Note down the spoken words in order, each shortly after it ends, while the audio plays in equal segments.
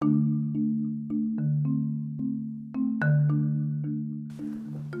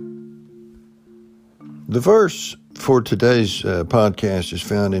The verse for today's podcast is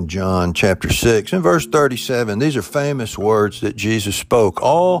found in John chapter 6 and verse 37. These are famous words that Jesus spoke.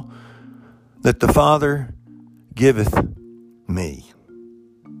 All that the Father giveth me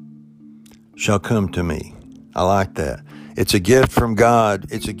shall come to me. I like that. It's a gift from God.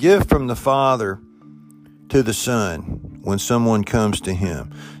 It's a gift from the Father to the Son when someone comes to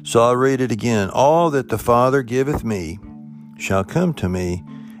Him. So I'll read it again. All that the Father giveth me shall come to me,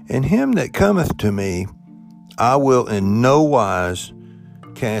 and him that cometh to me I will in no wise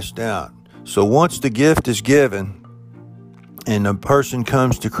cast out. So once the gift is given and a person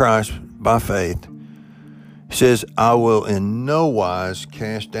comes to Christ by faith, he says, I will in no wise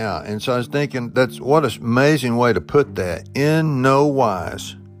cast out. And so I was thinking, what an amazing way to put that. In no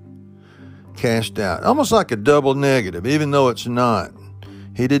wise cast out. Almost like a double negative, even though it's not.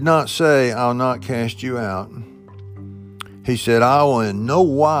 He did not say, I'll not cast you out. He said, I will in no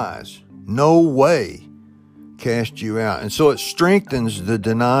wise, no way cast you out. And so it strengthens the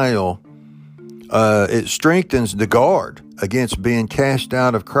denial. It strengthens the guard against being cast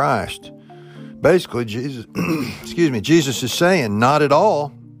out of Christ. Basically, Jesus is saying, not at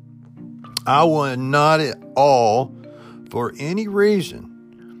all. I will not at all, for any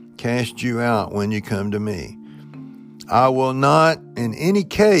reason, cast you out when you come to me. I will not, in any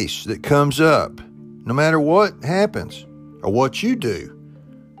case that comes up, no matter what happens or what you do,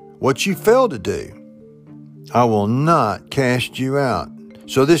 what you fail to do, I will not cast you out.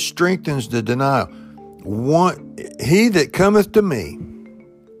 So this strengthens the denial. He that cometh to me,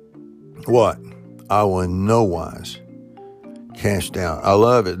 what? I will in no wise cast out. I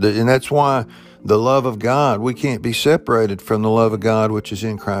love it. And that's why the love of God, we can't be separated from the love of God which is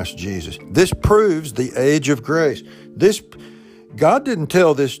in Christ Jesus. This proves the age of grace. God didn't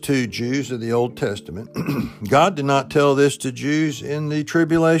tell this to Jews of the Old Testament. God did not tell this to Jews in the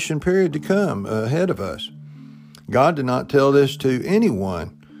tribulation period to come ahead of us. God did not tell this to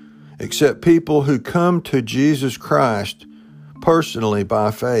anyone except people who come to Jesus Christ personally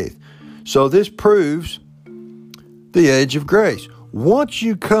by faith. So this proves the age of grace. Once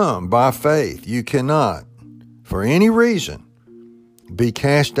you come by faith, you cannot, for any reason, be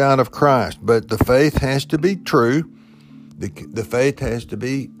cast out of Christ. But the faith has to be true. The faith has to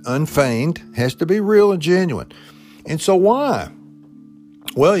be unfeigned, has to be real and genuine. And so why?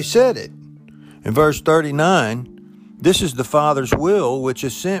 Well, he said it in verse 39. This is the Father's will which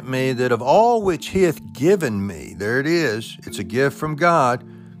has sent me, that of all which he hath given me, there it is, it's a gift from God,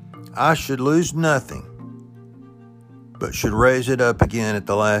 I should lose nothing, but should raise it up again at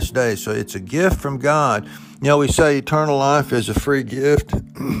the last day. So it's a gift from God. You know, we say eternal life is a free gift.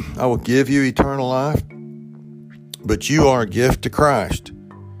 I will give you eternal life, but you are a gift to Christ.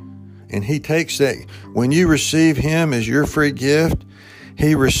 And he takes that. When you receive him as your free gift,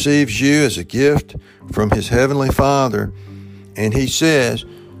 he receives you as a gift from his heavenly Father. And he says,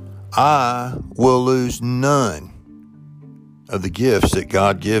 I will lose none of the gifts that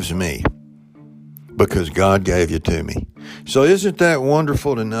God gives me because God gave you to me. So isn't that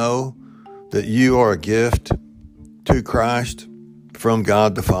wonderful to know that you are a gift to Christ from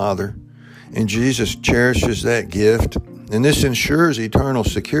God the Father? And Jesus cherishes that gift. And this ensures eternal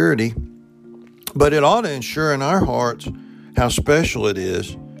security. But it ought to ensure in our hearts how special it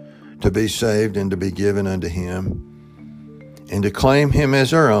is to be saved and to be given unto him and to claim him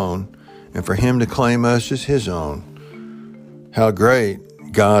as our own and for him to claim us as his own. How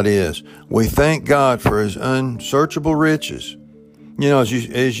great God is. We thank God for his unsearchable riches. You know,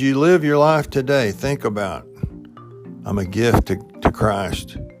 as you live your life today, think about, I'm a gift to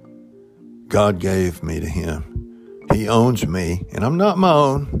Christ. God gave me to him. He owns me, and I'm not my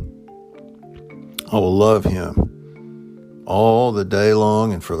own. I will love him all the day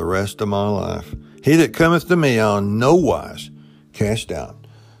long and for the rest of my life. He that cometh to me, I'll in no wise cast out.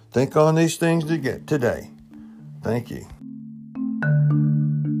 Think on these things today. Thank you.